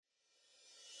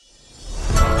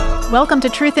Welcome to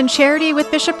Truth and Charity with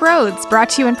Bishop Rhoades, brought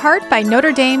to you in part by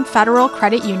Notre Dame Federal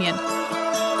Credit Union.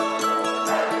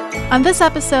 On this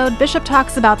episode, Bishop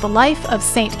talks about the life of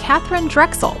St. Katharine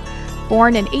Drexel.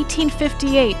 Born in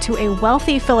 1858 to a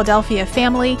wealthy Philadelphia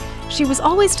family, she was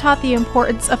always taught the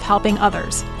importance of helping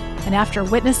others. And after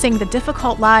witnessing the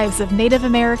difficult lives of Native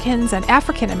Americans and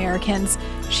African Americans,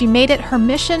 she made it her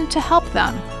mission to help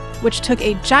them, which took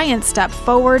a giant step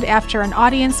forward after an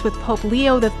audience with Pope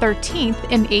Leo XIII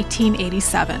in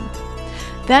 1887.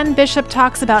 Then Bishop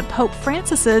talks about Pope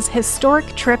Francis's historic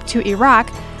trip to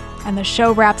Iraq, and the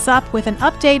show wraps up with an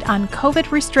update on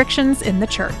COVID restrictions in the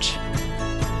church.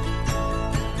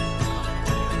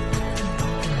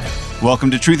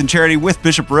 Welcome to Truth and Charity with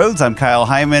Bishop Rhoades. I'm Kyle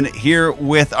Hyman here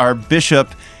with our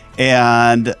bishop,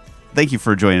 and thank you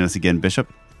for joining us again,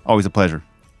 Bishop. Always a pleasure.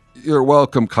 You're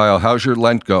welcome, Kyle. How's your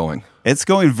Lent going? It's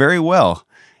going very well.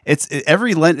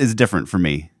 Every Lent is different for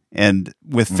me, and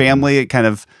with family, it kind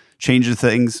of changes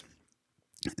things.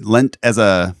 Lent as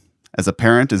a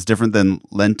parent is different than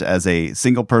Lent as a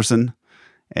single person,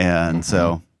 and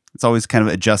so it's always kind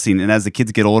of adjusting. And as the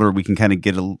kids get older, we can kind of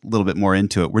get a little bit more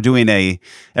into it. We're doing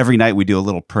every night we do a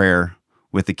little prayer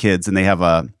with the kids, and they have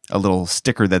a little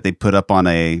sticker that they put up on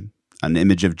an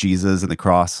image of Jesus and the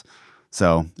cross.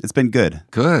 So it's been good.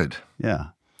 Good.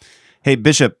 Yeah. Hey,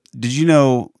 Bishop, did you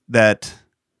know that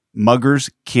muggers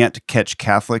can't catch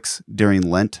Catholics during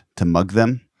Lent to mug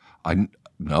them?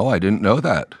 No, I didn't know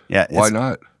that. Yeah. Why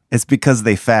not? It's because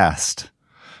they fast.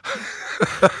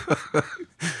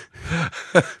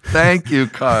 Thank you,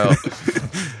 Kyle.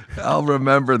 I'll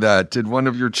remember that. Did one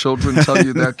of your children tell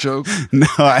you that joke? No,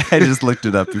 I just looked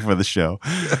it up before the show.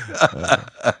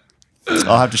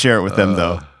 I'll have to share it with them,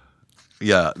 though.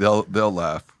 Yeah, they'll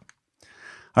laugh.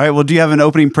 All right. Well, do you have an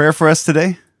opening prayer for us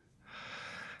today?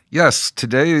 Yes.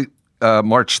 Today,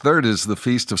 March 3rd, is the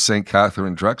feast of St.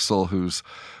 Katharine Drexel, who's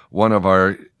one of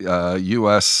our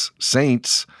U.S.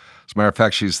 saints. As a matter of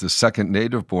fact, she's the second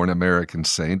native-born American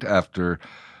saint after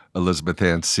Elizabeth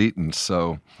Ann Seton.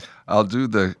 So I'll do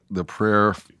the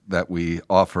prayer that we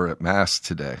offer at Mass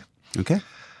today. Okay.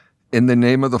 In the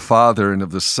name of the Father, and of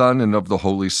the Son, and of the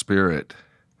Holy Spirit.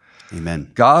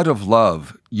 Amen. God of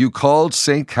love, you called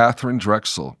St. Katharine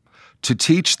Drexel to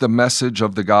teach the message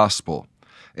of the gospel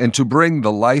and to bring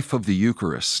the life of the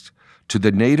Eucharist to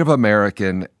the Native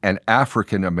American and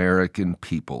African American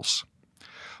peoples.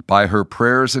 By her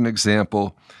prayers and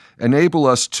example, enable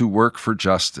us to work for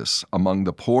justice among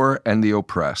the poor and the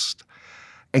oppressed,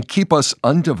 and keep us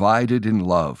undivided in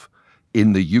love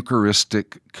in the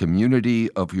Eucharistic community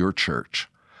of your Church.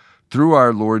 Through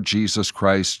our Lord Jesus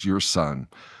Christ, your Son,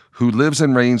 who lives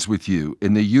and reigns with you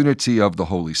in the unity of the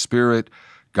Holy Spirit,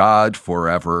 God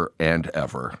forever and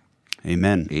ever.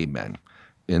 Amen. Amen.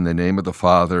 In the name of the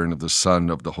Father, and of the Son,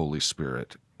 and of the Holy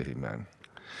Spirit. Amen.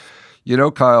 You know,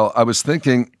 Kyle, I was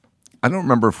thinking, I don't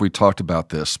remember if we talked about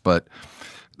this, but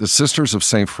the Sisters of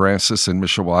St. Francis in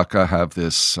Mishawaka have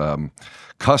this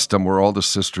custom where all the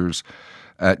sisters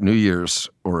at New Year's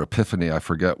or Epiphany, I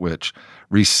forget which,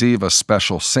 receive a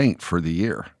special saint for the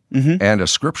year and a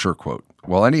scripture quote.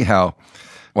 Well, anyhow,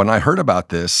 when I heard about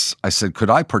this, I said, could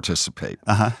I participate?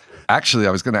 Actually,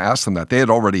 I was going to ask them that. They had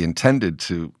already intended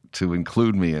to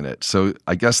include me in it. So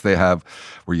I guess they have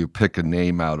where you pick a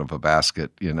name out of a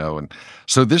basket, you know. And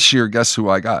so this year, guess who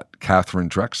I got? Katharine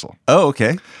Drexel. Oh,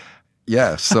 okay.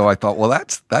 Yeah. So I thought, well,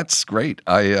 that's great.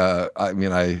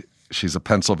 She's a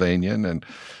Pennsylvanian, and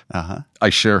I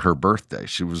share her birthday.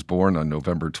 She was born on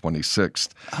November 26th.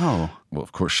 Oh. Well,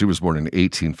 of course, she was born in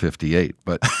 1858.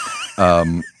 But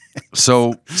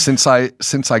so since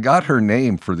I got her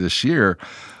name for this year,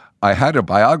 I had a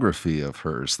biography of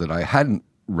hers that I hadn't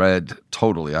read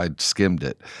totally. I'd skimmed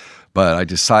it. But I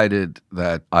decided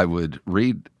that I would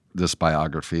read this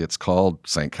biography. It's called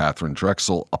St. Katharine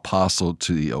Drexel, Apostle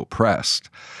to the Oppressed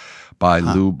by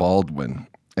Lou Baldwin.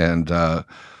 And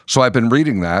so I've been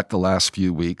reading that the last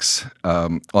few weeks.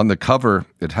 On the cover,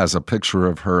 it has a picture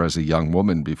of her as a young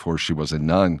woman before she was a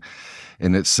nun.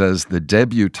 And it says, the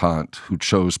debutante who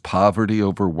chose poverty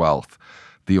over wealth,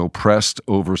 the oppressed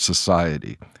over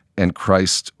society, and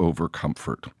Christ over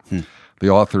comfort. The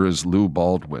author is Lou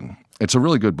Baldwin. It's a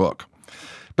really good book.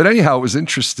 But anyhow, it was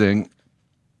interesting.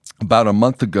 About a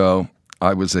month ago,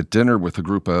 I was at dinner with a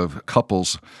group of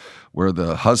couples where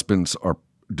the husbands are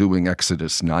doing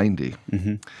Exodus 90.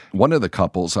 One of the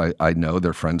couples I know,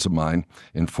 they're friends of mine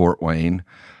in Fort Wayne,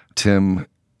 Tim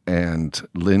and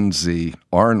Lindsay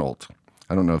Arnold.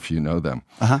 I don't know if you know them.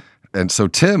 And so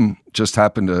Tim just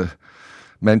happened to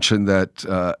mention that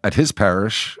at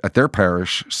their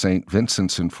parish, St.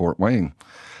 Vincent's in Fort Wayne,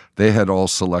 they had all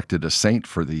selected a saint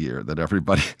for the year that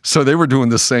everybody, so they were doing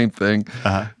the same thing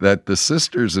that the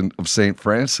Sisters of St.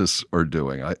 Francis are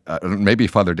doing. Maybe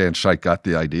Father Dan Scheit got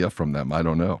the idea from them. I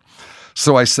don't know.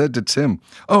 So I said to Tim,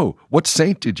 "Oh, what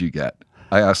saint did you get?"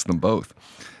 I asked them both.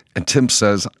 And Tim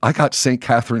says, "I got St.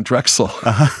 Catherine Drexel."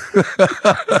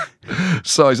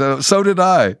 So I said, "So did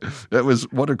I." It was,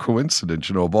 what a coincidence,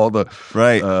 of all the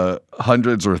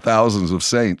hundreds or thousands of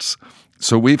saints.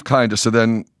 So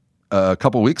then a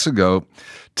couple weeks ago,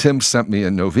 Tim sent me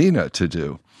a novena to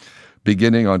do,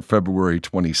 beginning on February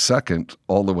 22nd,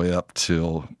 all the way up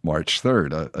till March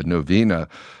 3rd, a novena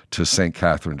to St.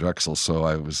 Catherine Drexel. So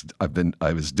I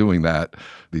was doing that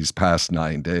these past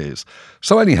 9 days.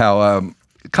 So anyhow,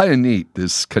 kind of neat,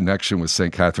 this connection with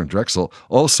St. Catherine Drexel.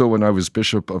 Also, when I was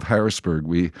Bishop of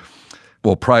Harrisburg,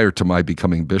 prior to my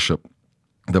becoming bishop,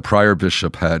 the prior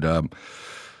bishop had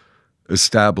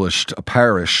established a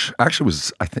parish. Actually,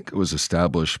 I think it was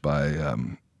established by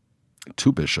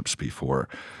two bishops before,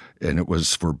 and it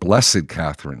was for Blessed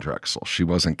Catherine Drexel. She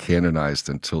wasn't canonized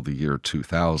until the year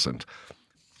 2000.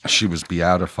 She was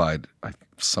beatified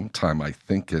sometime, I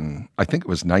think it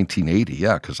was 1980,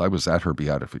 because I was at her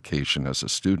beatification as a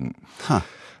student.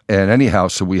 And anyhow,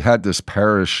 so we had this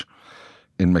parish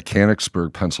in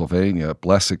Mechanicsburg, Pennsylvania,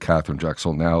 Blessed Catherine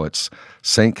Drexel. Now it's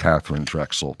St. Catherine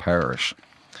Drexel Parish.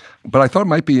 But I thought it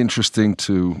might be interesting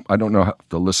I don't know if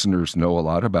the listeners know a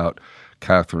lot about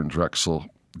Catherine Drexel.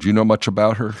 Do you know much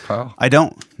about her, Kyle? I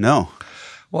don't, no.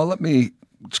 Well, let me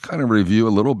just kind of review a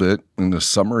little bit in the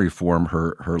summary form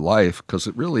her life, because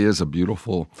it really is a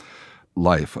beautiful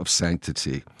life of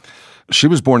sanctity. She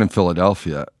was born in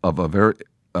Philadelphia of a very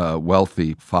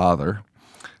wealthy father.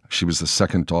 She was the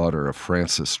second daughter of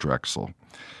Francis Drexel,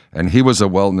 and he was a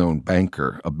well-known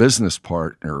banker, a business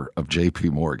partner of J.P.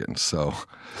 Morgan. So,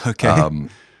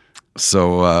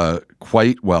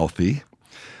 quite wealthy.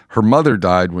 Her mother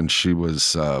died when she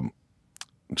was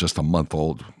just a month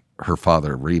old. Her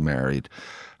father remarried.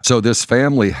 So this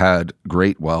family had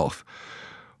great wealth,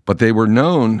 but they were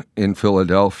known in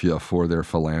Philadelphia for their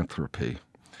philanthropy.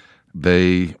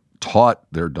 They taught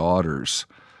their daughters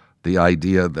the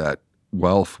idea that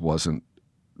wealth wasn't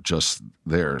just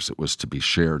theirs, it was to be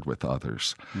shared with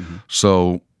others. Mm-hmm.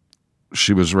 So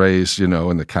she was raised, in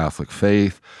the Catholic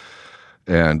faith,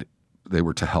 and they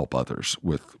were to help others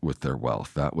with their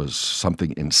wealth. That was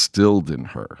something instilled in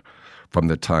her from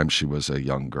the time she was a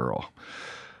young girl.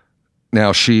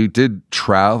 Now, she did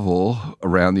travel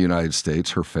around the United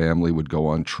States. Her family would go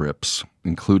on trips,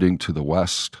 including to the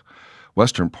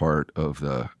western part of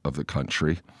the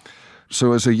country.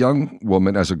 So as a young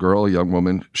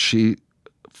woman, she,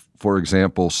 for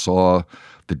example, saw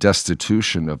the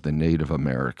destitution of the Native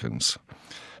Americans.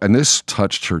 And this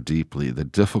touched her deeply, the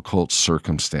difficult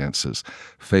circumstances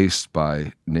faced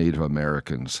by Native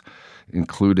Americans,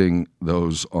 including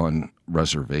those on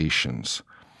reservations.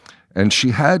 And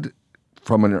she had,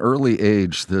 from an early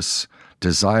age, this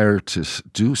desire to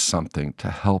do something to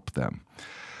help them.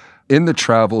 In the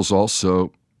travels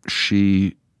also,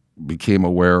 she became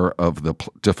aware of the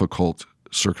difficult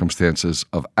circumstances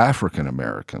of African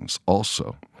Americans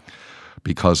also,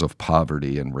 because of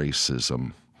poverty and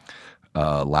racism,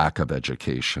 lack of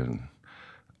education,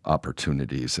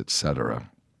 opportunities, etc.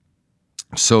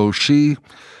 So she,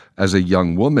 as a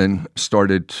young woman,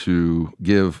 started to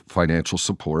give financial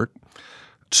support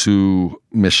to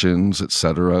missions,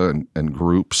 etc., and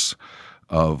groups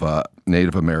of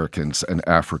Native Americans and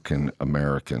African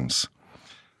Americans.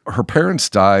 Her parents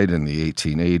died in the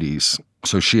 1880s,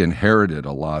 so she inherited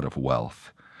a lot of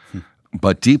wealth.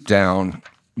 But deep down,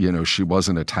 she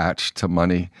wasn't attached to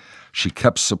money. She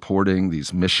kept supporting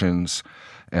these missions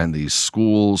and these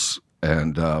schools,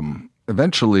 and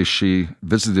eventually she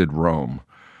visited Rome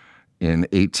in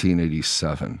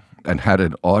 1887 and had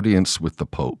an audience with the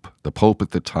Pope. The Pope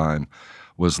at the time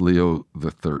was Leo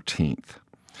XIII.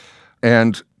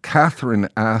 And Catherine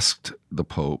asked the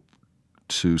Pope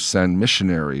to send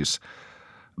missionaries,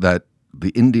 that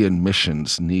the Indian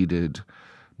missions needed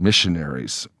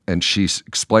missionaries. And she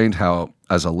explained how,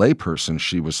 as a layperson,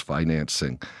 she was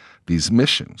financing these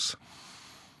missions.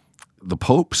 The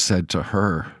Pope said to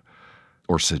her,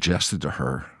 or suggested to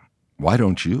her, "Why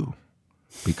don't you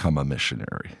become a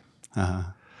missionary?"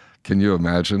 Can you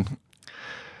imagine?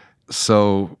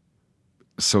 So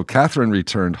Catherine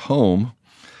returned home,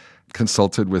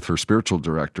 consulted with her spiritual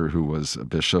director, who was a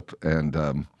bishop,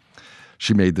 and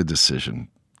she made the decision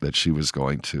that she was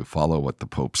going to follow what the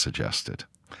Pope suggested,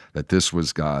 that this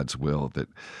was God's will,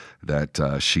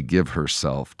 that she give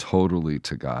herself totally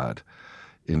to God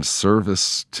in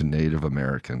service to Native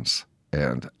Americans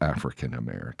and African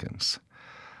Americans.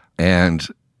 And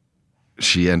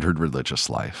she entered religious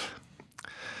life.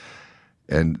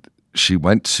 And she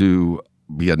went to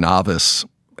be a novice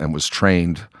and was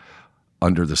trained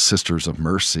under the Sisters of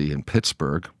Mercy in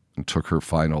Pittsburgh and took her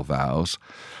final vows.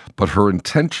 But her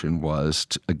intention was,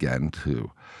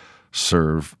 to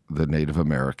serve the Native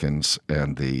Americans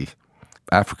and the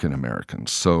African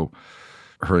Americans. So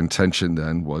her intention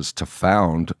then was to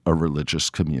found a religious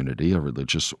community, a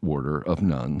religious order of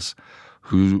nuns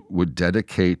who would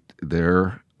dedicate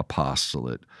their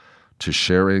apostolate to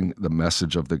sharing the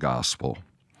message of the gospel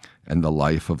and the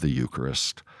life of the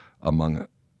Eucharist among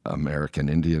American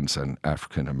Indians and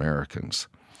African Americans.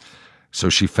 So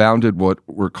she founded what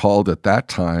were called at that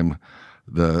time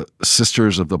the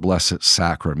Sisters of the Blessed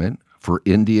Sacrament for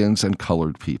Indians and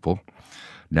colored people.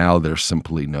 Now they're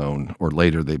simply known, or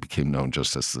later they became known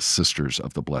just as the Sisters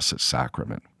of the Blessed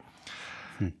Sacrament.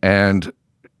 And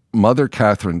Mother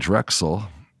Catherine Drexel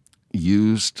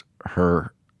used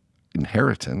her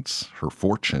inheritance, her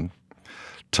fortune,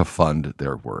 to fund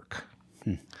their work.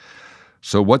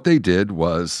 So what they did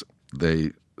was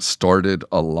they started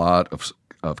a lot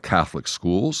of Catholic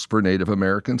schools for Native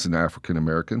Americans and African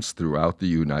Americans throughout the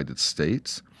United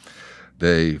States.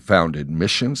 They founded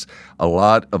missions, a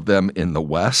lot of them in the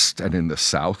West and in the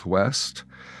Southwest,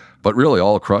 but really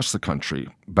all across the country.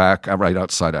 Back right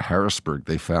outside of Harrisburg,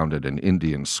 they founded an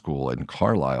Indian school in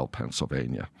Carlisle,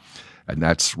 Pennsylvania. And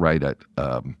that's right at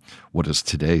what is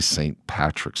today St.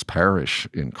 Patrick's Parish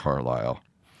in Carlisle.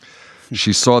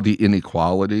 She saw the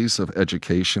inequalities of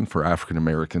education for African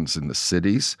Americans in the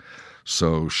cities,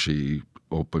 so she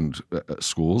opened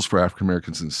schools for African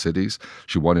Americans in cities.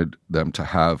 She wanted them to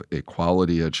have a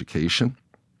quality education.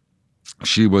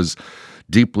 She was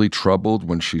deeply troubled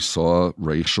when she saw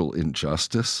racial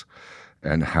injustice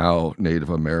and how Native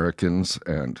Americans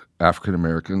and African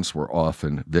Americans were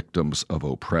often victims of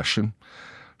oppression.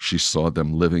 She saw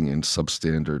them living in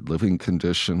substandard living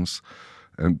conditions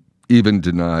and even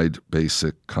denied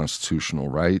basic constitutional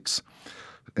rights.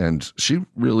 And she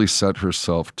really set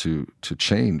herself to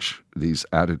change these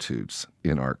attitudes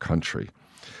in our country.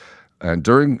 And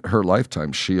during her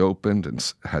lifetime, she opened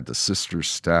and had the sisters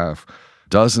staff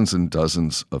dozens and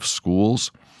dozens of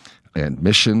schools and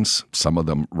missions, some of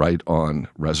them right on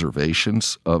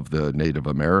reservations of the Native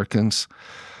Americans.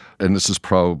 And this is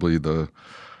probably the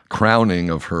crowning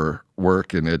of her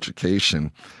work in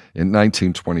education. In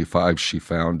 1925, she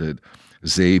founded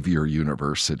Xavier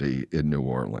University in New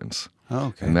Orleans. Oh,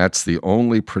 okay. And that's the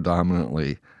only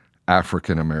predominantly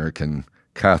African-American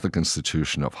Catholic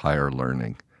institution of higher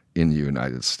learning in the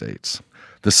United States.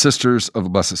 The Sisters of the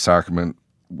Blessed Sacrament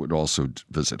would also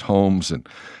visit homes and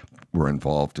were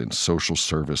involved in social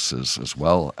services as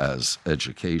well as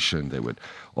education. They would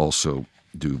also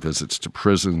do visits to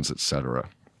prisons, etc.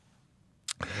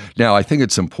 Now, I think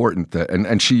it's important that,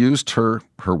 and she used her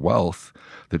wealth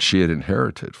that she had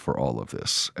inherited for all of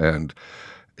this. And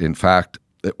in fact,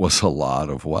 it was a lot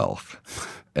of wealth.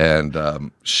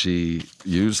 And she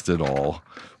used it all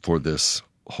for this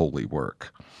holy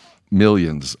work.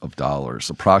 Millions of dollars,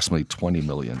 approximately $20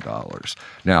 million.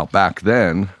 Now, back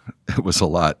then, it was a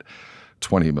lot.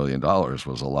 $20 million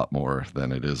was a lot more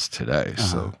than it is today.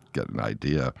 So get an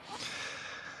idea.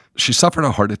 She suffered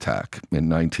a heart attack in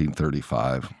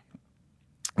 1935,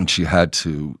 and she had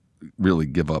to really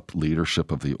give up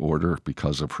leadership of the order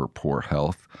because of her poor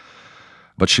health.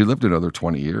 But she lived another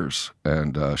 20 years,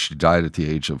 and she died at the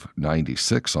age of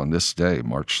 96 on this day,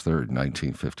 March 3rd,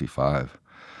 1955.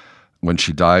 When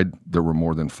she died, there were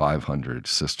more than 500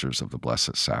 Sisters of the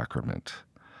Blessed Sacrament.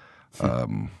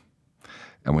 And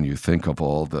when you think of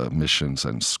all the missions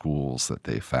and schools that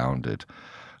they founded,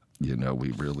 you know,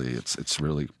 it's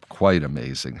really quite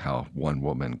amazing how one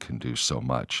woman can do so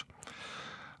much.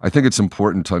 I think it's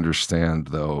important to understand,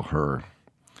 though,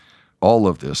 all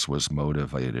of this was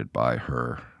motivated by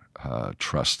her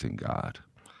trusting God.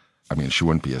 I mean, she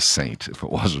wouldn't be a saint if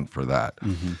it wasn't for that.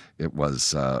 Mm-hmm. It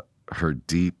was her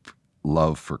deep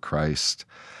love for Christ,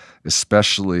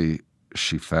 especially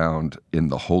she found in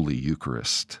the Holy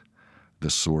Eucharist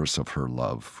the source of her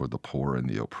love for the poor and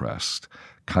the oppressed,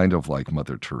 kind of like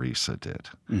Mother Teresa did.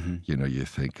 Mm-hmm. You know, you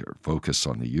think focus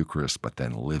on the Eucharist, but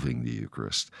then living the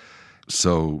Eucharist.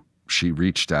 So she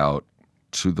reached out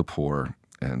to the poor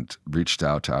and reached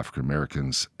out to African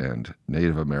Americans and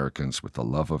Native Americans with the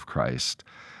love of Christ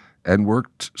and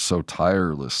worked so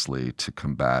tirelessly to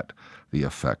combat the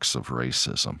effects of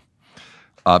racism.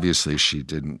 Obviously,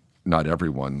 not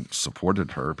everyone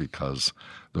supported her because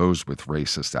those with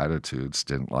racist attitudes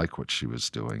didn't like what she was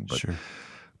doing. But, sure.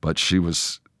 But she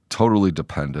was totally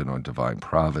dependent on divine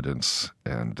providence,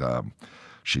 and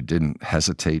she didn't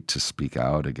hesitate to speak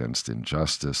out against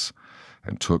injustice.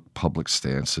 and took public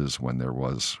stances when there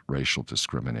was racial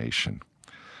discrimination.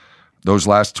 Those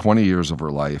last 20 years of her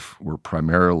life were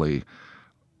primarily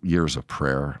years of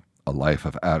prayer, a life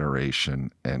of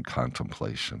adoration and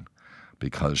contemplation,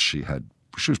 because she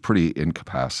was pretty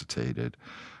incapacitated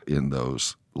in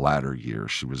those latter years.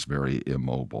 She was very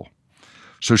immobile.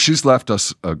 So she's left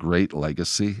us a great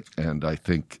legacy, and I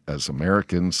think as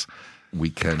Americans,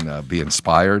 we can be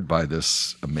inspired by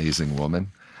this amazing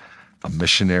woman, a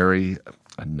missionary,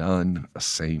 a nun, a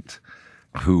saint,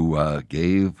 who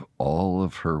gave all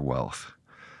of her wealth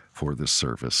for the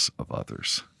service of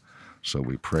others. So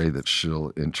we pray that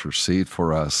she'll intercede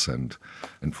for us and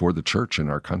for the church in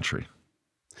our country.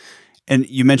 And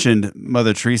you mentioned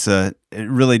Mother Teresa. It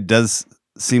really does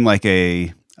seem like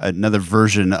another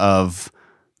version of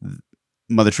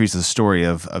Mother Teresa's story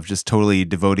of just totally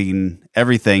devoting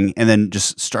everything and then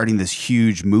just starting this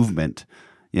huge movement.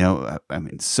 You know, I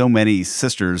mean, so many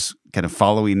sisters kind of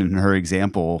following in her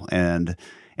example and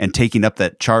taking up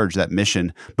that charge, that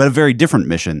mission, but a very different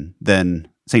mission than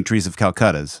St. Teresa of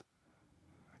Calcutta's.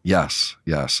 Yes,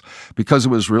 because it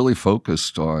was really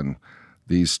focused on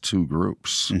these two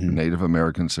groups, Mm-hmm. Native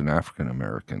Americans and African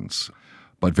Americans,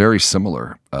 but very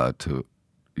similar to,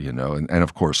 and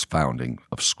of course, founding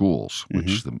of schools,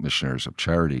 which the Missionaries of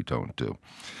Charity don't do.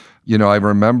 I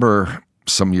remember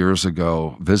some years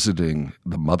ago visiting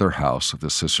the mother house of the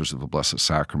Sisters of the Blessed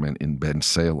Sacrament in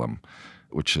Bensalem,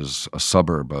 which is a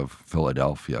suburb of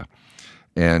Philadelphia.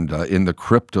 And in the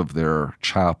crypt of their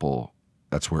chapel,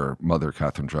 that's where Mother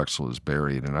Catherine Drexel is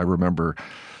buried. And I remember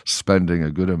spending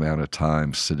a good amount of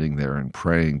time sitting there and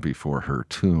praying before her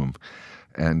tomb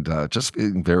and just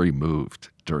being very moved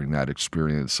during that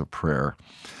experience of prayer.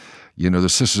 The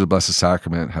Sisters of the Blessed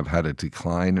Sacrament have had a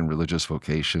decline in religious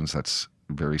vocations. That's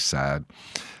very sad.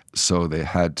 So they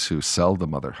had to sell the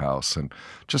mother house. And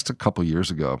just a couple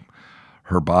years ago,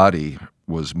 her body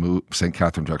was moved. St.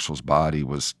 Catherine Drexel's body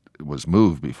was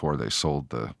moved before they sold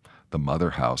the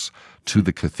mother house to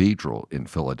the cathedral in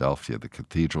Philadelphia, the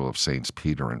Cathedral of Saints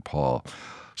Peter and Paul.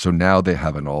 So now they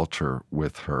have an altar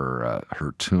with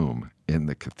her tomb in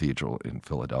the cathedral in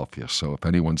Philadelphia. So if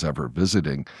anyone's ever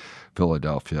visiting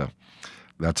Philadelphia,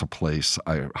 that's a place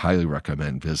I highly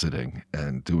recommend visiting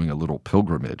and doing a little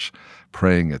pilgrimage,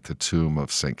 praying at the tomb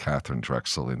of St. Catherine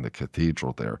Drexel in the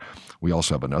cathedral there. We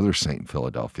also have another saint in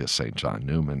Philadelphia, St. John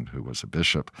Newman, who was a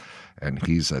bishop, and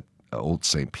he's at Old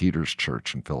St. Peter's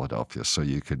Church in Philadelphia. So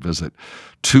you could visit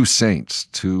two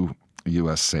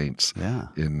U.S. saints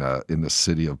in the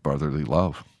city of brotherly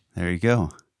love. There you go.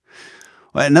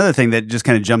 Well, another thing that just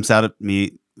kind of jumps out at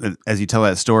me as you tell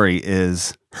that story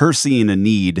is her seeing a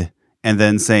need and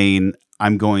then saying,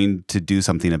 I'm going to do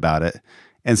something about it.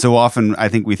 And so often I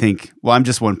think we think, well, I'm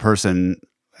just one person.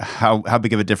 How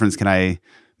big of a difference can I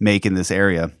make in this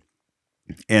area?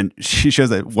 And she shows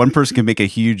that one person can make a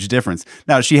huge difference.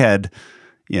 Now, she had,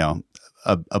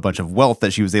 a bunch of wealth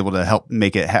that she was able to help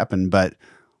make it happen, but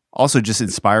also just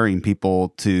inspiring people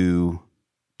to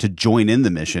join in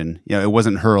the mission. It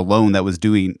wasn't her alone that was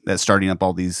starting up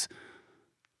all these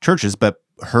churches, but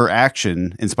her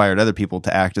action inspired other people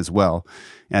to act as well.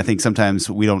 And I think sometimes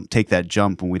we don't take that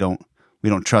jump and we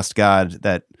don't trust God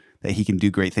that he can do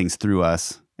great things through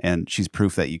us. And she's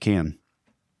proof that you can.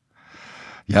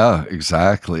 Yeah,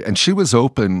 exactly. And she was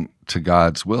open to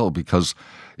God's will because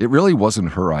it really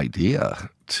wasn't her idea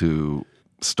to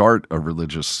start a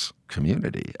religious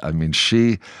community. I mean,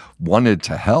 she wanted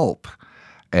to help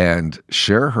and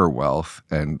share her wealth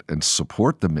and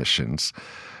support the missions.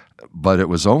 But it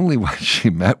was only when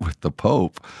she met with the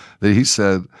Pope that he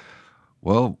said,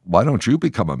 well, why don't you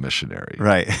become a missionary?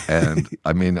 Right. And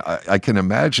I mean, I can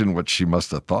imagine what she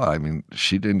must have thought. I mean,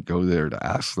 she didn't go there to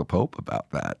ask the Pope about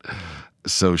that.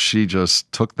 So she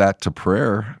just took that to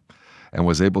prayer and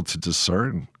was able to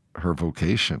discern her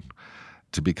vocation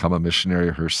to become a missionary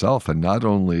herself, and not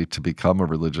only to become a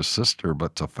religious sister,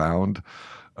 but to found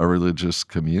a religious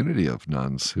community of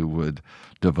nuns who would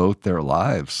devote their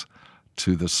lives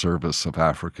to the service of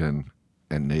African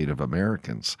and Native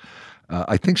Americans.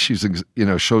 I think she's,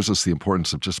 shows us the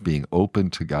importance of just being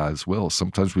open to God's will.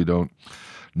 Sometimes we don't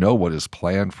know what His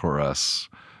plan for us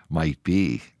might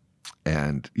be,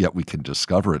 and yet we can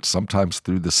discover it sometimes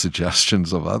through the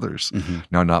suggestions of others. Mm-hmm.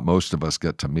 Now, not most of us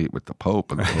get to meet with the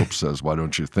Pope, and the Pope says, "Why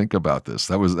don't you think about this?"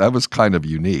 That was kind of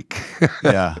unique.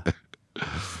 Yeah.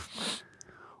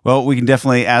 Well, we can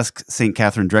definitely ask St.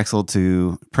 Catherine Drexel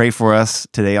to pray for us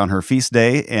today on her feast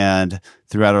day and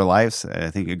throughout our lives.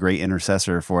 I think a great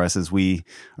intercessor for us as we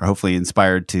are hopefully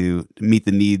inspired to meet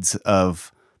the needs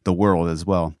of the world as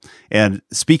well. And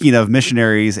speaking of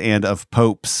missionaries and of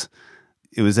popes,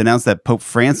 it was announced that Pope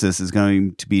Francis is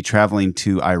going to be traveling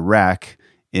to Iraq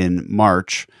in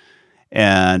March,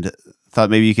 and thought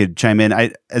maybe you could chime in.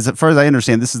 As far as I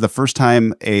understand, this is the first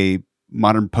time a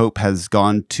modern pope has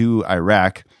gone to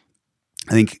Iraq.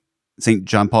 I think St.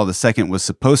 John Paul II was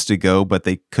supposed to go, but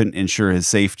they couldn't ensure his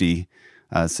safety.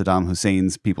 Saddam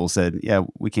Hussein's people said, "Yeah,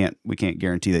 we can't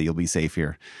guarantee that you'll be safe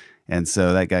here," and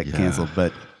so that got canceled.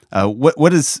 But what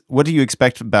do you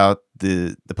expect about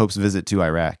the Pope's visit to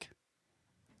Iraq?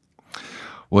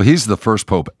 Well, he's the first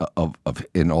pope of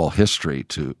in all history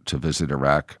to visit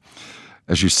Iraq.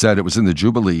 As you said, it was in the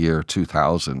Jubilee year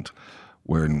 2000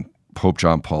 when Pope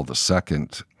John Paul II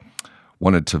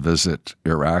wanted to visit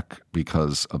Iraq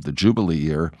because of the Jubilee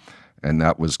year, and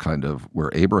that was kind of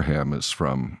where Abraham is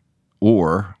from.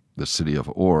 Ur, the city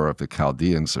of Ur of the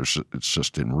Chaldeans, it's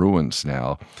just in ruins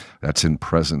now. That's in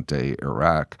present-day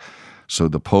Iraq. So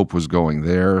the Pope was going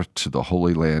there to the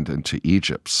Holy Land and to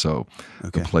Egypt. So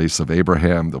the place of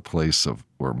Abraham, the place of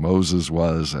where Moses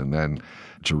was, and then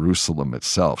Jerusalem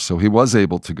itself. So he was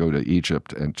able to go to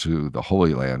Egypt and to the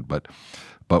Holy Land, but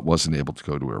wasn't able to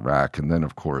go to Iraq. And then,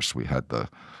 of course, we had the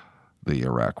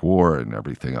Iraq War and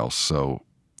everything else. So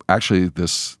actually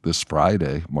this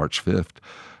Friday, March 5th,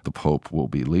 the Pope will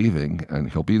be leaving,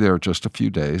 and he'll be there just a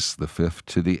few days, the 5th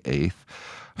to the 8th.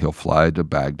 He'll fly to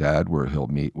Baghdad, where he'll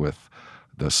meet with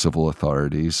the civil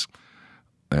authorities.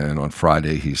 And on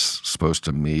Friday, he's supposed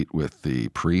to meet with the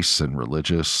priests and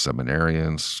religious,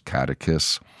 seminarians,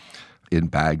 catechists in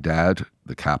Baghdad,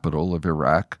 the capital of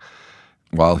Iraq.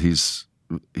 While he's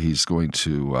going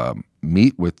to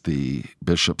meet with the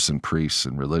bishops and priests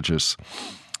and religious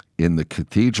in the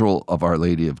Cathedral of Our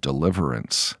Lady of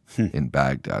Deliverance in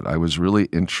Baghdad. I was really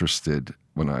interested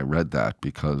when I read that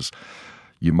because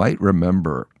you might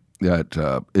remember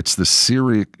that it's the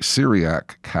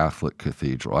Syriac Catholic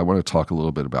Cathedral. I want to talk a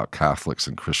little bit about Catholics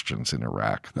and Christians in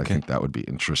Iraq. I think that would be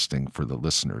interesting for the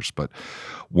listeners. But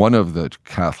one of the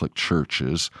Catholic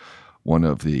churches, one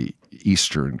of the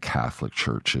Eastern Catholic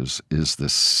churches, is the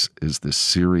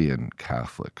Syrian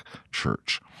Catholic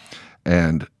Church.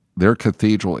 And their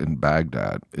cathedral in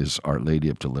Baghdad is Our Lady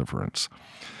of Deliverance.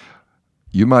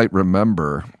 You might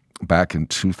remember back in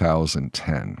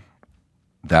 2010,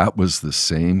 that was the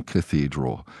same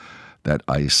cathedral that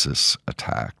ISIS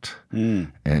attacked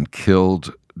and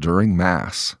killed during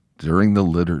Mass, during the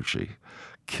liturgy,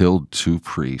 killed 2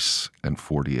 priests and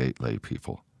 48 lay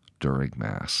people during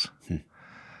Mass.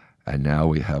 And now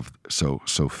we have so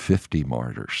 50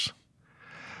 martyrs.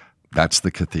 That's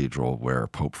the cathedral where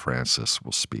Pope Francis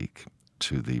will speak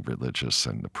to the religious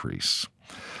and the priests.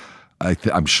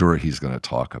 I'm sure he's going to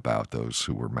talk about those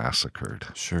who were massacred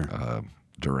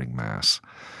during Mass.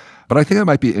 But I think it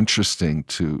might be interesting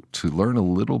to learn a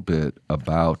little bit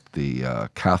about the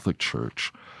Catholic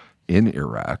Church in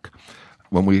Iraq.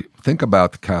 When we think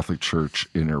about the Catholic Church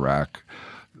in Iraq,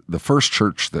 the first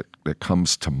church that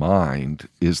comes to mind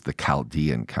is the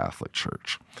Chaldean Catholic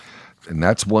Church. And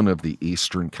that's one of the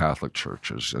Eastern Catholic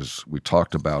churches. As we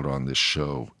talked about on this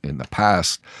show in the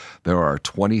past, there are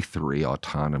 23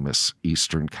 autonomous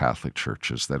Eastern Catholic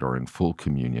churches that are in full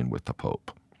communion with the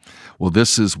Pope. Well,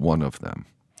 this is one of them.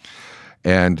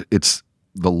 And it's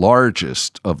the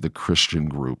largest of the Christian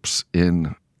groups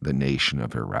in the nation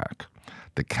of Iraq,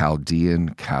 the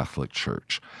Chaldean Catholic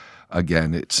Church.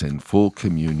 Again, it's in full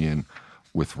communion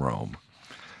with Rome.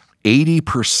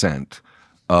 80%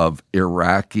 of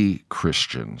Iraqi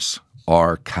Christians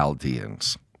are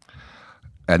Chaldeans,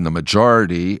 and the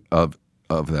majority of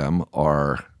them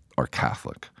are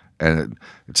Catholic. And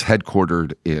it's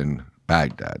headquartered in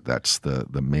Baghdad. That's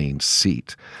the main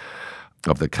seat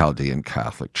of the Chaldean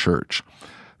Catholic Church.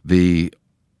 The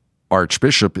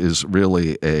archbishop is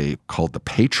really called the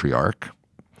Patriarch.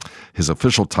 His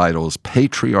official title is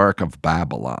Patriarch of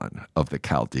Babylon of the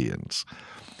Chaldeans,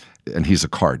 and he's a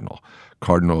cardinal.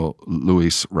 Cardinal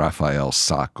Luis Rafael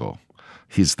Sacco.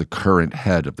 He's the current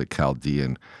head of the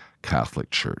Chaldean Catholic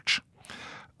Church.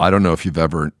 I don't know if you've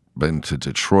ever been to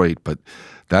Detroit, but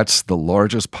that's the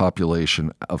largest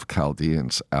population of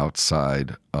Chaldeans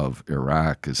outside of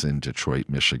Iraq is in Detroit,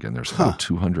 Michigan. There's about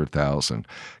 200,000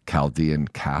 Chaldean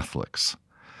Catholics.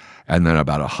 And then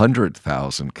about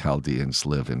 100,000 Chaldeans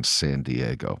live in San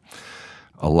Diego.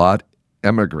 A lot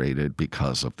emigrated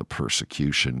because of the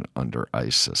persecution under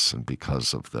ISIS and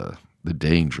because of the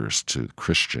dangers to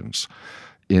Christians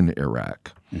in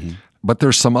Iraq. Mm-hmm. But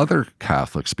there's some other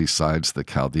Catholics besides the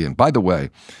Chaldean. By the way,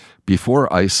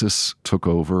 before ISIS took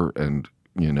over and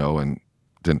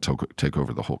didn't take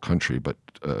over the whole country, but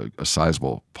a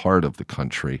sizable part of the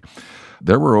country,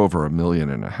 there were over 1.5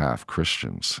 million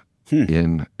Christians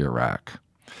in Iraq.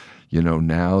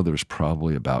 Now there's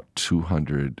probably about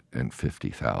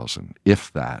 250,000,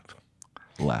 if that,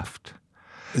 left.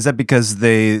 Is that because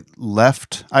they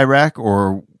left Iraq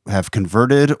or have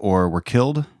converted or were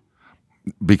killed?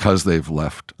 Because they've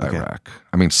left Iraq.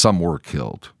 I mean, some were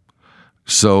killed.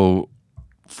 So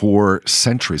for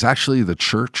centuries, actually the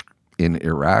church in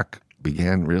Iraq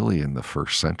began really in the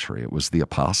first century. It was the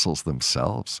apostles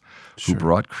themselves who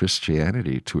brought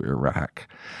Christianity to Iraq.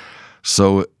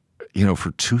 So,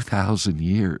 for 2,000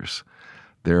 years,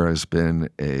 there has been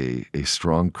a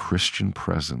strong Christian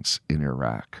presence in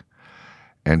Iraq.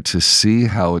 And to see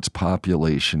how its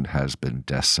population has been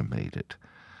decimated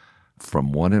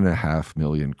from 1.5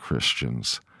 million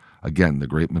Christians, again, the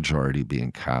great majority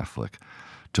being Catholic,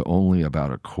 to only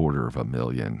about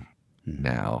 250,000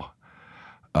 now.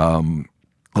 The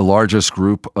largest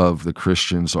group of the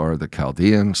Christians are the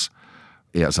Chaldeans.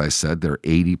 As I said, they're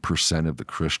 80% of the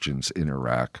Christians in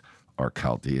Iraq are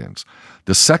Chaldeans.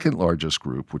 The second largest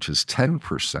group, which is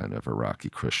 10% of Iraqi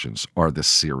Christians, are the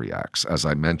Syriacs. As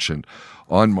I mentioned,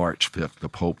 on March 5th, the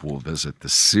Pope will visit the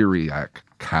Syriac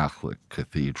Catholic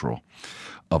Cathedral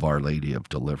of Our Lady of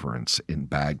Deliverance in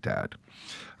Baghdad.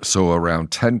 So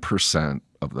around 10%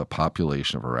 of the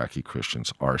population of Iraqi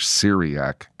Christians are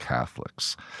Syriac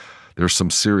Catholics. There's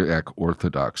some Syriac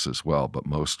Orthodox as well, but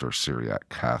most are Syriac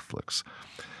Catholics.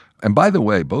 And by the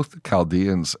way, both the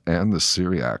Chaldeans and the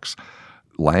Syriacs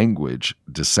language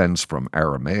descends from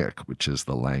Aramaic, which is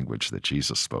the language that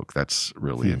Jesus spoke. That's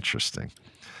really interesting.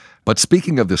 But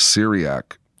speaking of the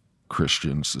Syriac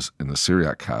Christians and the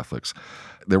Syriac Catholics,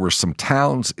 there were some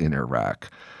towns in Iraq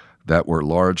that were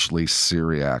largely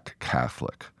Syriac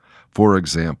Catholic. For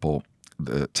example,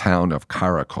 the town of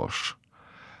Karakosh.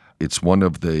 It's one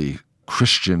of the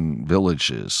Christian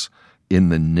villages in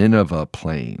the Nineveh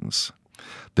Plains.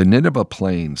 The Nineveh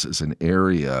Plains is an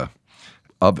area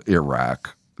of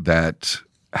Iraq that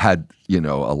had, a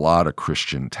lot of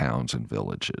Christian towns and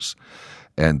villages,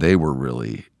 and they were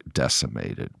really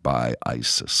decimated by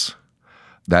ISIS.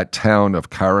 That town of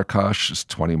Karakosh is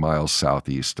 20 miles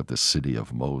southeast of the city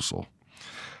of Mosul,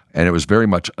 and it was very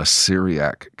much a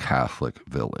Syriac Catholic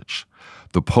village.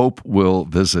 The Pope will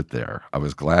visit there. I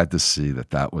was glad to see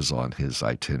that was on his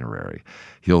itinerary.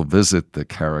 He'll visit the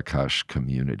Karakosh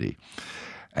community.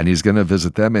 And he's going to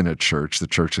visit them in a church, the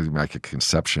Church of the Immaculate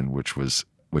Conception, which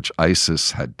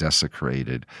ISIS had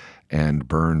desecrated and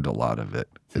burned a lot of it.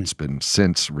 It's been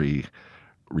since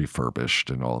refurbished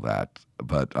and all that.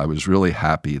 But I was really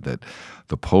happy that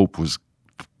the Pope was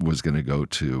going to go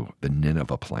to the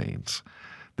Nineveh Plains,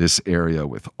 this area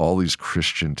with all these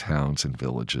Christian towns and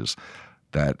villages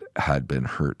that had been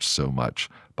hurt so much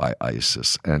by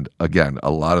ISIS. And again,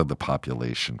 a lot of the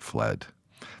population fled.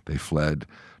 They fled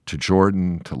to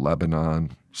Jordan, to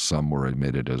Lebanon. Some were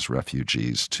admitted as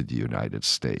refugees to the United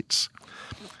States.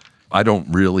 I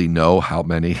don't really know how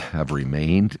many have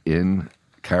remained in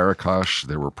Karakosh.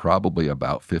 There were probably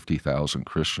about 50,000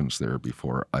 Christians there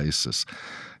before ISIS.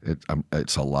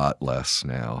 It's a lot less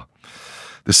now.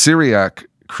 The Syriac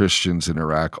Christians in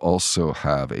Iraq also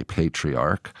have a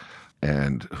patriarch,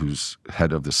 and who's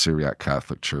head of the Syriac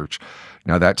Catholic Church.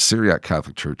 Now, that Syriac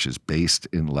Catholic Church is based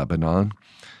in Lebanon,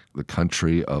 the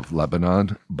country of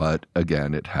Lebanon, but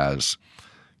again, it has,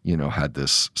 had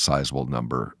this sizable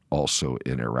number also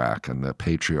in Iraq, and the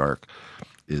patriarch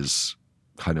is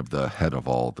kind of the head of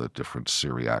all the different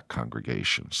Syriac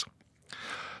congregations.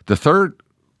 The third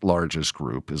largest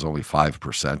group is only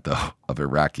 5%, though, of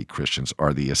Iraqi Christians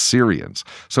are the Assyrians.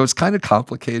 So it's kind of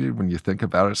complicated when you think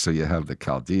about it. So you have the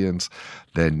Chaldeans,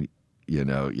 then, you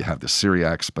have the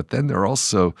Syriacs, but then there are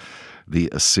also the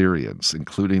Assyrians,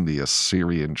 including the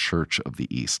Assyrian Church of the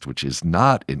East, which is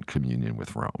not in communion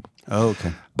with Rome. Oh,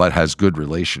 okay. But has good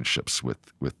relationships with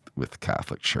the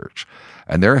Catholic Church.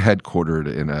 And they're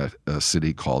headquartered in a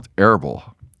city called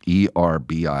Erbil,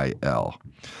 Erbil.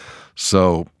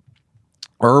 So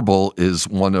Erbil is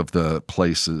one of the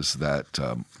places that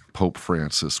Pope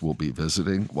Francis will be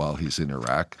visiting while he's in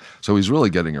Iraq. So he's really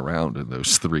getting around in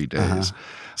those 3 days.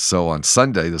 So on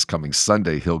Sunday, this coming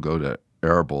Sunday, he'll go to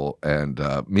Erbil and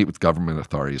meet with government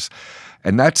authorities.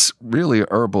 And that's really,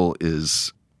 Erbil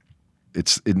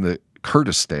it's in the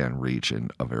Kurdistan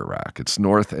region of Iraq. It's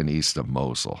north and east of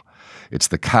Mosul. It's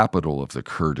the capital of the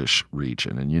Kurdish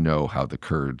region. And you know how the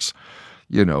Kurds,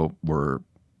 were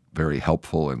very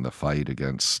helpful in the fight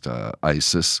against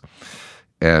ISIS.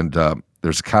 And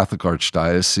there's a Catholic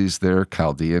archdiocese there,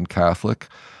 Chaldean Catholic,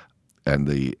 and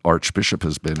the archbishop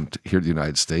has been here in the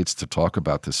United States to talk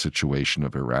about the situation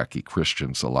of Iraqi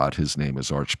Christians a lot. His name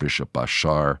is Archbishop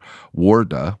Bashar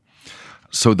Warda.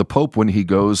 So the Pope, when he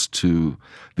goes to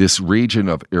this region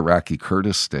of Iraqi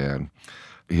Kurdistan,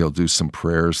 He'll do some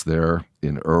prayers there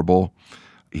in Erbil.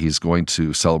 He's going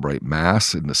to celebrate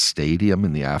Mass in the stadium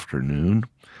in the afternoon,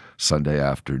 Sunday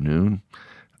afternoon.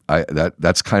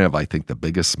 That's kind of, I think, the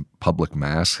biggest public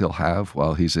Mass he'll have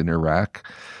while he's in Iraq.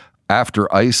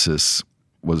 After ISIS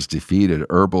was defeated,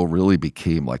 Erbil really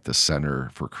became like the center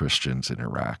for Christians in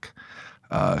Iraq.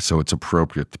 So it's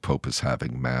appropriate the Pope is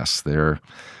having Mass there.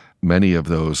 Many of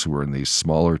those who were in these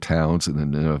smaller towns in the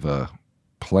Nineveh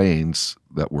plains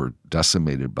that were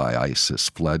decimated by ISIS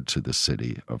fled to the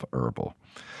city of Erbil.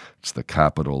 It's the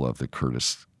capital of the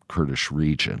Kurdish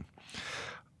region.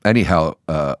 Anyhow,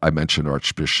 I mentioned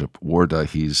Archbishop Warda.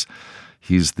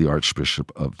 He's the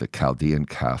Archbishop of the Chaldean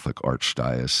Catholic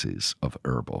Archdiocese of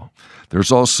Erbil.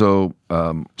 There's also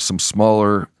some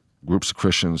smaller groups of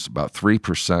Christians. About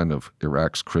 3% of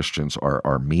Iraq's Christians are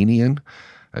Armenian.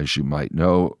 As you might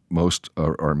know, most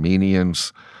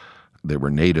Armenians, they were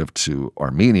native to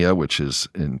Armenia, which is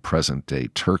in present-day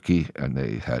Turkey, and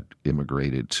they had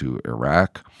immigrated to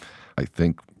Iraq, I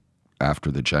think,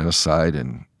 after the genocide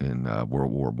in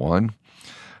World War I.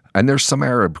 And there's some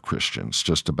Arab Christians.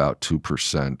 Just about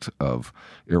 2% of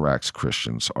Iraq's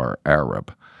Christians are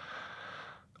Arab.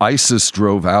 ISIS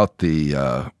drove out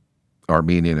the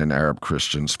Armenian and Arab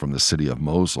Christians from the city of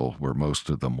Mosul, where most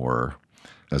of them were,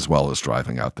 as well as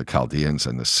driving out the Chaldeans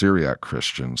and the Syriac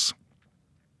Christians.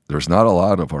 There's not a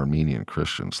lot of Armenian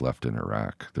Christians left in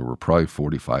Iraq. There were probably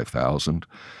 45,000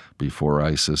 before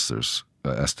ISIS. There's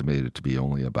estimated to be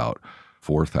only about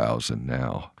 4,000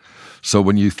 now. So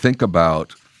when you think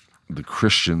about the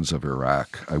Christians of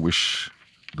Iraq, I wish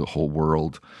the whole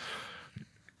world,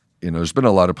 there's been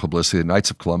a lot of publicity. The Knights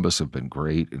of Columbus have been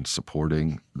great in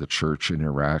supporting the church in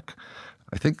Iraq.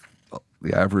 I think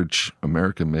the average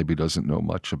American maybe doesn't know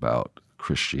much about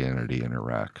Christianity in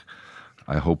Iraq.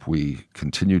 I hope we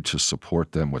continue to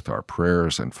support them with our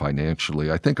prayers and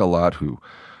financially. I think a lot who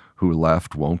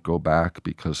left won't go back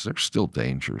because there's still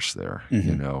dangers there.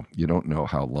 Mm-hmm. You don't know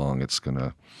how long it's going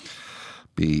to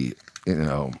be,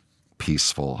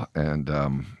 peaceful. And,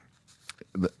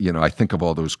 I think of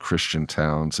all those Christian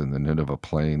towns in the Nineveh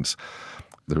Plains.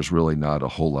 There's really not a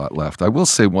whole lot left. I will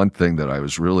say one thing that I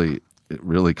was really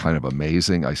kind of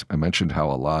amazing. I mentioned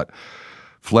how a lot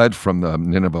fled from the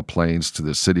Nineveh Plains to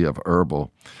the city of Erbil.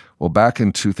 Well, back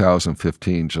in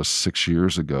 2015, just 6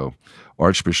 years ago,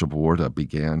 Archbishop Warda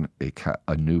began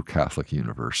a new Catholic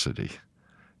university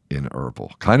in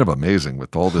Erbil. Kind of amazing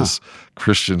with all this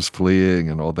Christians fleeing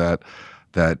and all that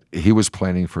he was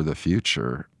planning for the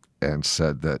future and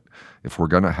said that if we're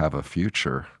going to have a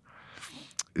future,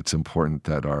 it's important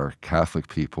that our Catholic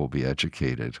people be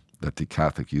educated, that the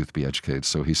Catholic youth be educated.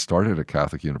 So he started a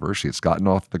Catholic university. It's gotten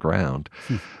off the ground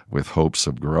with hopes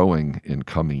of growing in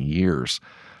coming years.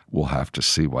 We'll have to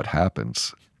see what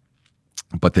happens.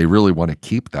 But they really want to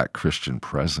keep that Christian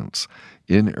presence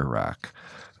in Iraq.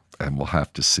 And we'll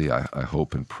have to see. I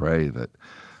hope and pray that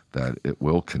it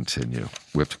will continue.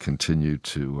 We have to continue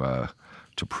to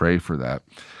pray for that.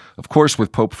 Of course,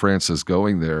 with Pope Francis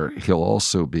going there, he'll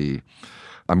also be,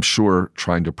 I'm sure,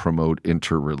 trying to promote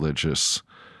interreligious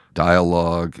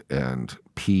dialogue and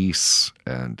peace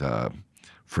and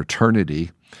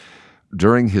fraternity.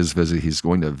 During his visit, he's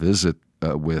going to visit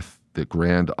with the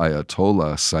Grand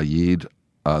Ayatollah Sayyid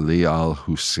Ali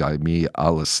al-Husaymi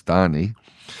al-Astani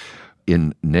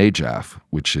in Najaf,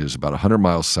 which is about 100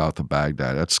 miles south of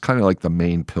Baghdad. That's kind of like the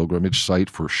main pilgrimage site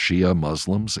for Shia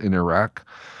Muslims in Iraq.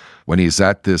 When he's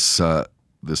at this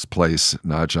place,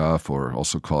 Najaf, or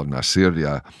also called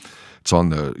Nasiriyah, it's on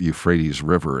the Euphrates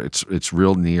River. It's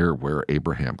real near where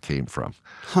Abraham came from,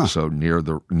 so near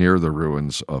the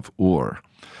ruins of Ur.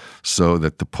 So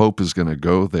that the Pope is going to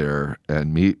go there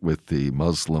and meet with the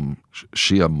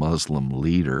Shia Muslim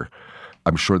leader.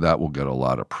 I'm sure that will get a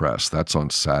lot of press. That's on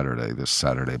Saturday, this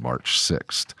Saturday, March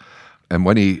 6th. And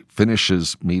when he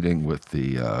finishes meeting with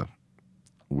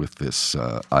this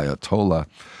Ayatollah,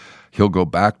 he'll go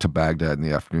back to Baghdad in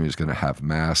the afternoon. He's going to have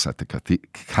Mass at the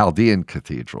Chaldean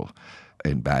Cathedral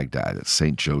in Baghdad. It's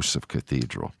St. Joseph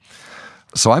Cathedral.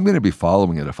 So I'm going to be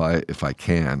following it if I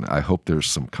can. I hope there's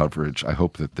some coverage. I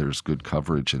hope that there's good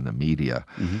coverage in the media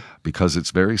because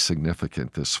it's very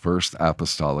significant, this first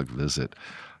apostolic visit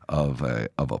of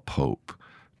a pope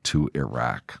to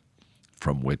Iraq,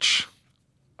 from which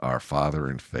our father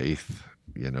in faith,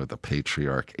 the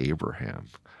patriarch Abraham,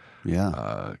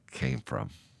 came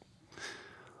from.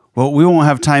 Well, we won't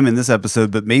have time in this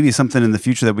episode, but maybe something in the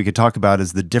future that we could talk about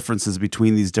is the differences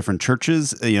between these different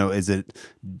churches. Is it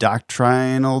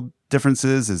doctrinal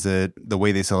differences? Is it the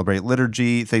way they celebrate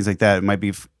liturgy? Things like that. It might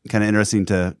be kind of interesting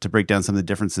to break down some of the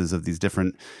differences of these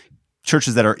different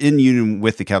churches that are in union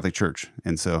with the Catholic Church.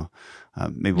 And so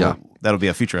that'll be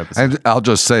a future episode. And I'll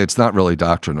just say it's not really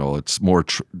doctrinal. It's more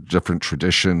different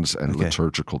traditions and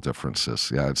liturgical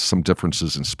differences. Yeah, it's some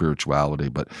differences in spirituality,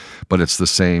 but it's the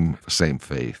same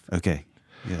faith. Okay,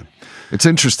 yeah. It's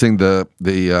interesting, the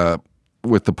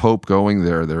with the Pope going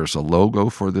there, there's a logo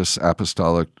for this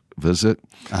apostolic visit,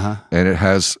 and it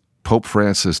has Pope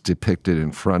Francis depicted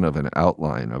in front of an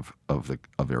outline of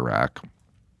Iraq,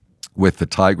 with the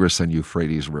Tigris and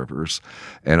Euphrates rivers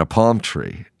and a palm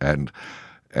tree. And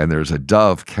there's a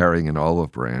dove carrying an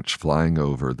olive branch flying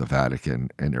over the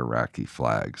Vatican and Iraqi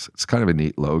flags. It's kind of a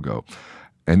neat logo.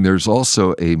 And there's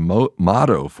also a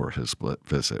motto for his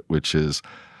visit, which is,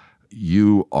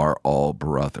 "You are all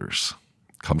brothers."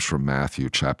 Comes from Matthew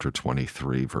chapter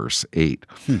 23, verse 8.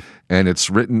 And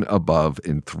it's written above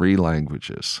in 3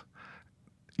 languages.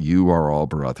 You are all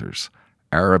brothers: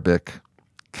 Arabic,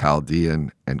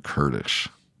 Chaldean, and Kurdish.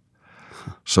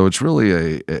 So it's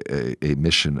really a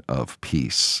mission of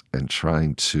peace and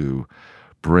trying to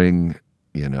bring,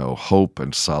 hope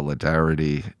and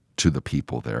solidarity to the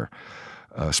people there,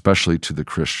 especially to the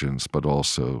Christians, but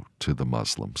also to the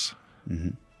Muslims.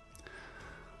 Mm-hmm.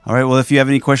 All right. Well, if you have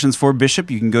any questions for Bishop,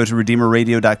 you can go to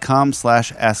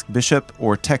redeemerradio.com/askbishop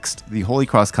or text the Holy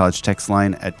Cross College text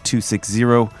line at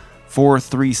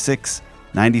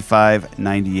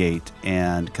 260-436-9598.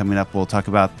 And coming up, we'll talk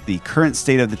about the current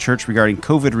state of the church regarding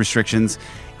COVID restrictions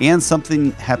and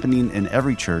something happening in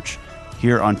every church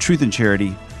here on Truth and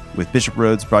Charity with Bishop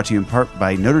Rhoades, brought to you in part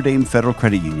by Notre Dame Federal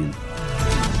Credit Union.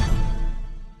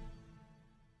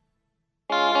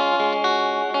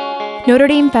 Notre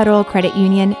Dame Federal Credit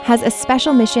Union has a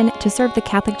special mission to serve the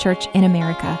Catholic Church in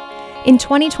America. In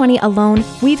 2020 alone,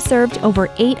 we've served over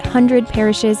 800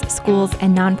 parishes, schools,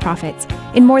 and nonprofits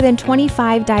in more than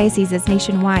 25 dioceses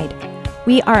nationwide.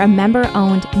 We are a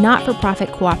member-owned,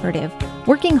 not-for-profit cooperative,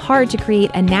 working hard to create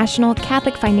a national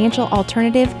Catholic financial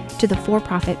alternative to the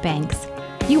for-profit banks.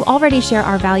 You already share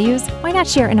our values, why not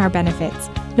share in our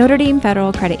benefits? Notre Dame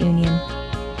Federal Credit Union.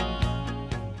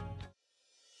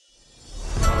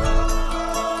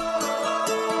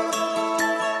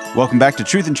 Welcome back to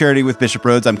Truth and Charity with Bishop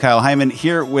Rhoades. I'm Kyle Hyman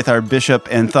here with our bishop,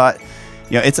 and thought,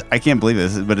 I can't believe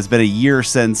this, but it's been a year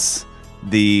since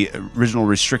the original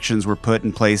restrictions were put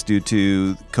in place due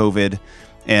to COVID,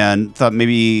 and thought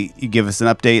maybe you give us an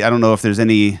update. I don't know if there's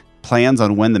any plans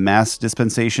on when the Mass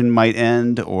dispensation might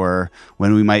end or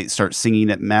when we might start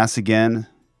singing at Mass again.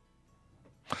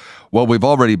 Well, we've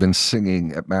already been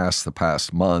singing at Mass the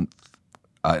past month,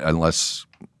 unless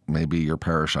maybe your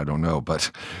parish, I don't know,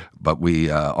 but we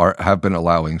have been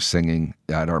allowing singing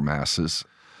at our Masses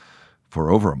for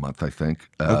over a month, I think.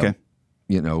 Okay.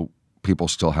 People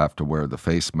still have to wear the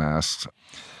face masks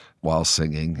while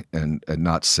singing and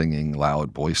not singing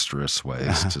loud, boisterous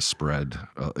ways to spread,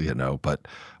 but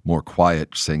more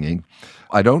quiet singing.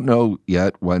 I don't know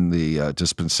yet when the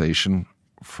dispensation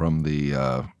from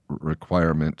the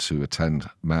requirement to attend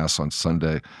Mass on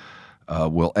Sunday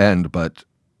will end, but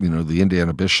the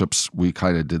Indiana bishops, we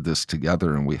kind of did this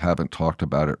together and we haven't talked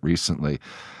about it recently.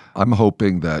 I'm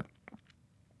hoping that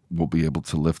we'll be able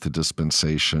to lift the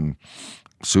dispensation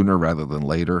sooner rather than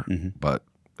later, but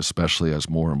especially as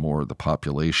more and more of the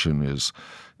population is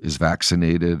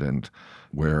vaccinated and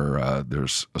where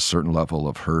there's a certain level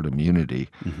of herd immunity,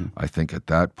 I think at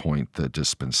that point the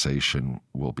dispensation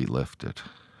will be lifted.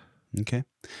 Okay.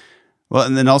 Well,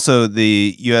 and then also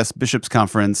the U.S. Bishops'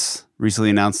 Conference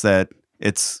recently announced that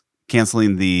it's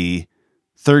canceling the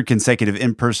third consecutive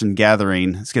in-person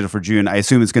gathering scheduled for June. I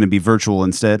assume it's going to be virtual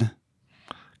instead?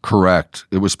 Correct.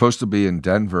 It was supposed to be in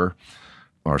Denver,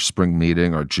 our spring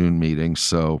meeting, our June meeting.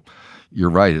 So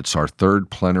you're right. It's our third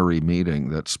plenary meeting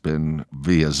that's been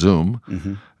via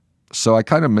Zoom. So I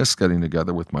kind of miss getting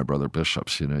together with my brother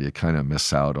bishops. You kind of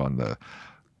miss out on the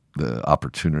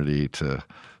opportunity to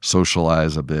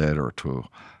socialize a bit or to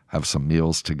have some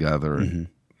meals together.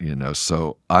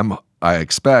 So I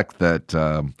expect that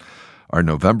our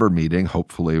November meeting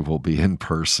hopefully will be in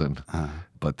person,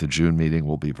 but the June meeting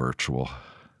will be virtual.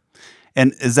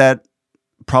 And is that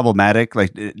problematic?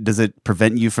 Like, does it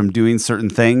prevent you from doing certain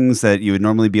things that you would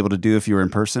normally be able to do if you were in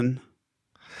person?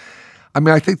 I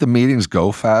mean, I think the meetings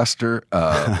go faster.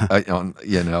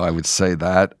 I would say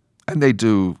that. And they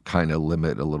do kind of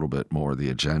limit a little bit more the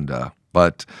agenda.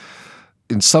 But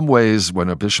in some ways, when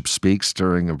a bishop speaks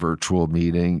during a virtual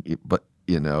meeting,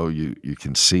 you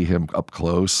can see him up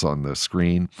close on the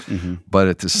screen, but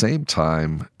at the same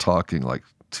time, talking like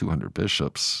 200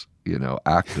 bishops,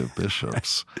 active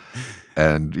bishops,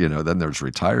 and, then there's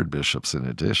retired bishops in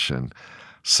addition.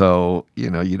 So,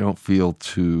 you don't feel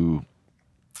too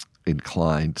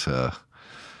inclined to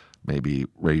maybe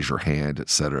raise your hand, et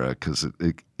cetera, because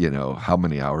how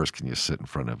many hours can you sit in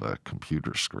front of a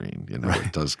computer screen? Right.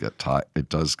 It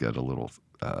does get a little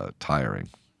tiring.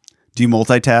 Do you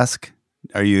multitask?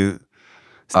 Are you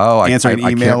answering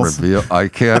emails? I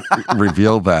can't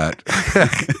reveal that.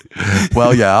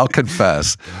 Well, yeah, I'll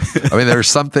confess. I mean, there are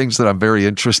some things that I'm very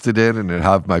interested in and that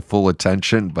have my full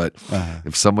attention, but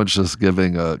if someone's just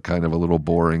giving a kind of a little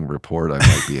boring report, I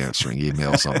might be answering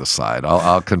emails on the side.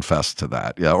 I'll confess to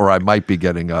that. Yeah, or I might be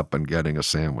getting up and getting a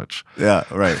sandwich. Yeah,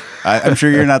 right. I'm sure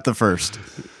you're not the first.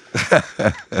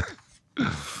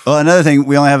 Well, another thing,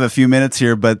 we only have a few minutes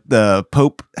here, but the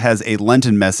Pope has a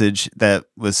Lenten message that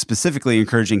was specifically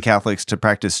encouraging Catholics to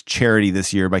practice charity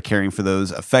this year by caring for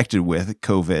those affected with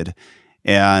COVID.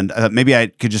 And maybe I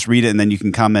could just read it and then you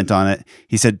can comment on it.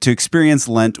 He said, "To experience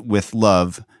Lent with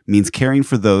love means caring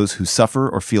for those who suffer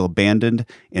or feel abandoned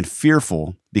and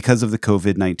fearful because of the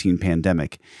COVID-19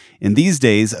 pandemic. In these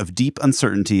days of deep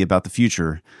uncertainty about the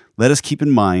future, let us keep in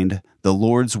mind the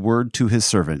Lord's word to his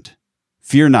servant.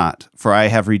 Fear not, for I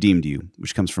have redeemed you,"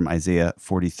 which comes from Isaiah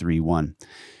 43:1.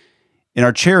 In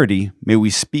our charity, may we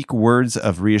speak words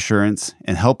of reassurance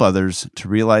and help others to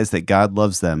realize that God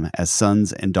loves them as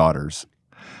sons and daughters.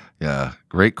 Yeah,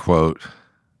 great quote.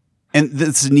 And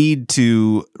this need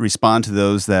to respond to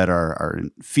those that are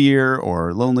in fear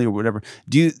or lonely or whatever.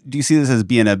 Do you see this as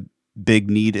being a big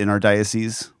need in our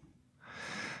diocese?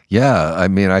 Yeah, I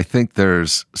mean, I think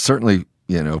there's certainly,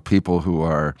 people who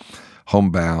are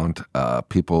homebound,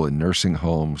 people in nursing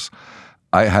homes.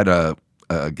 I had a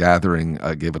gathering,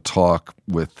 I gave a talk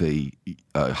with the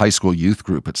high school youth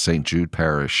group at St. Jude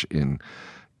Parish in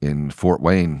Fort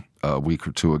Wayne a week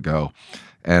or two ago.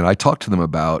 And I talked to them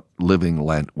about living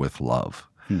Lent with love.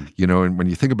 And when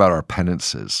you think about our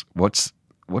penances, what's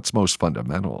most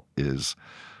fundamental is,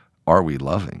 are we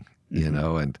loving?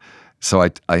 And so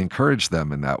I encourage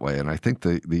them in that way. And I think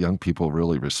the young people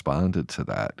really responded to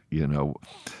that.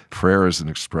 Prayer is an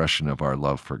expression of our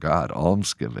love for God.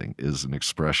 Almsgiving is an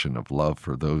expression of love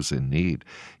for those in need.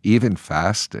 Even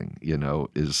fasting,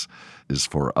 is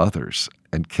for others,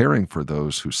 and caring for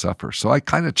those who suffer. So I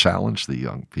kind of challenge the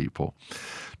young people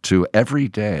to every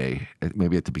day,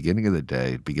 maybe at the beginning of the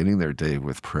day, beginning their day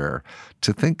with prayer,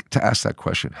 to ask that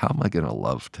question, how am I going to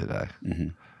love today? Mm-hmm.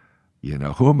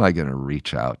 Who am I going to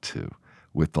reach out to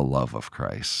with the love of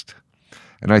Christ?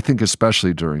 And I think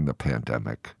especially during the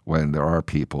pandemic, when there are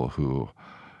people who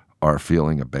are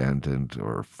feeling abandoned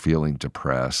or feeling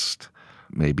depressed,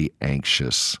 maybe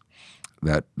anxious,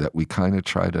 that we kind of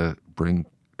try to bring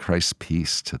Christ's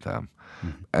peace to them.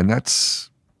 Mm-hmm. And that's,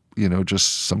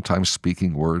 just sometimes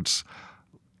speaking words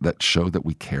that show that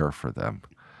we care for them.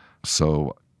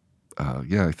 So,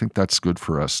 I think that's good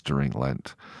for us during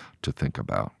Lent to think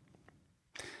about.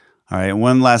 All right.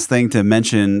 One last thing to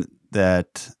mention,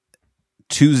 that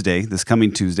this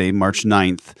coming Tuesday, March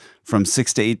 9th, from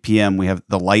 6 to 8 p.m., we have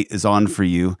The Light is On for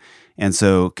you. And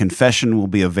so confession will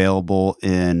be available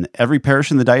in every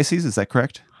parish in the diocese. Is that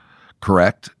correct?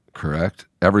 Correct.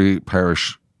 Every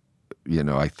parish,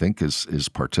 I think is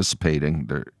participating.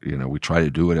 We try to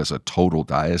do it as a total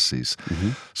diocese. Mm-hmm.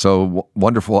 So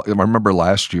wonderful. I remember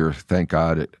last year, thank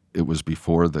God, it was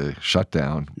before the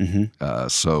shutdown. Mm-hmm.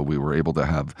 So we were able to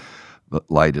have The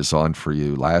Light is On for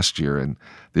you last year. And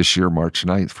this year, March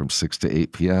 9th, from 6 to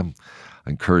 8 p.m., I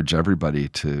encourage everybody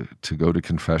to go to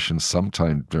confession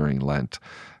sometime during Lent.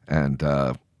 And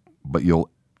but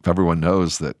if everyone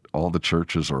knows that all the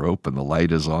churches are open, the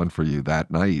light is on for you that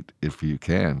night. If you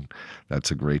can, that's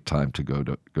a great time to go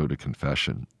to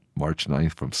confession, March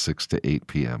 9th from 6 to 8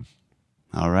 p.m.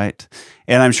 All right.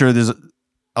 And I'm sure there's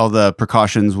all the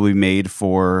precautions will be made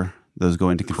for those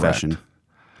going to confession. Correct.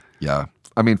 Yeah.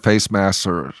 I mean, face masks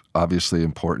are obviously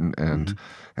important, and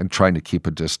trying to keep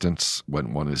a distance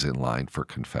when one is in line for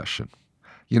confession.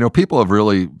 People have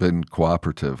really been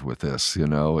cooperative with this.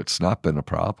 It's not been a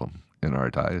problem in our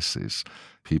diocese.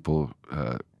 People,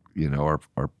 are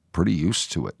pretty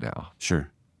used to it now. Sure.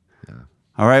 Yeah.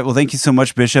 All right. Well, thank you so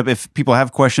much, Bishop. If people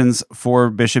have questions for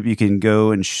Bishop, you can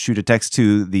go and shoot a text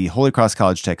to the Holy Cross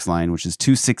College text line, which is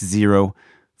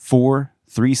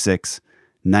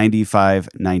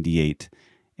 260-436-9598.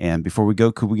 And before we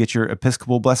go, could we get your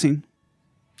Episcopal blessing?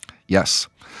 Yes.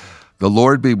 The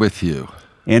Lord be with you.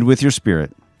 And with your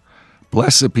spirit.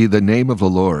 Blessed be the name of the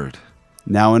Lord.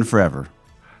 Now and forever.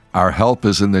 Our help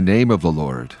is in the name of the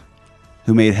Lord,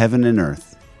 who made heaven and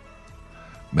earth.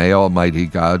 May Almighty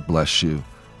God bless you,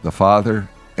 the Father,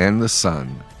 and the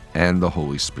Son, and the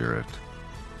Holy Spirit.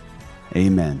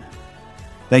 Amen.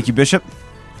 Thank you, Bishop.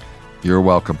 You're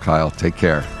welcome, Kyle. Take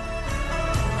care.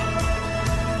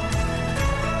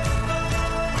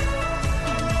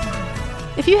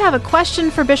 If you have a question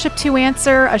for Bishop to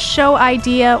answer, a show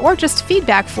idea, or just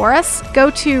feedback for us, go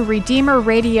to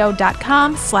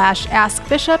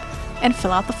redeemerradio.com/askbishop and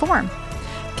fill out the form.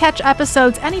 Catch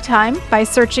episodes anytime by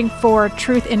searching for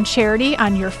Truth in Charity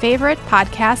on your favorite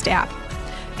podcast app.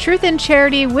 Truth in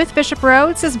Charity with Bishop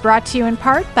Rhoades is brought to you in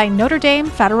part by Notre Dame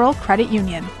Federal Credit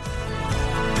Union.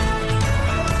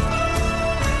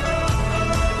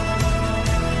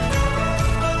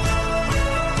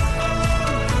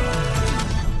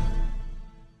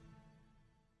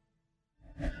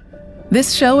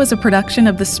 This show is a production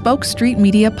of the Spoke Street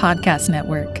Media Podcast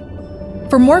Network.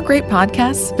 For more great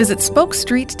podcasts, visit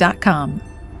spokestreet.com.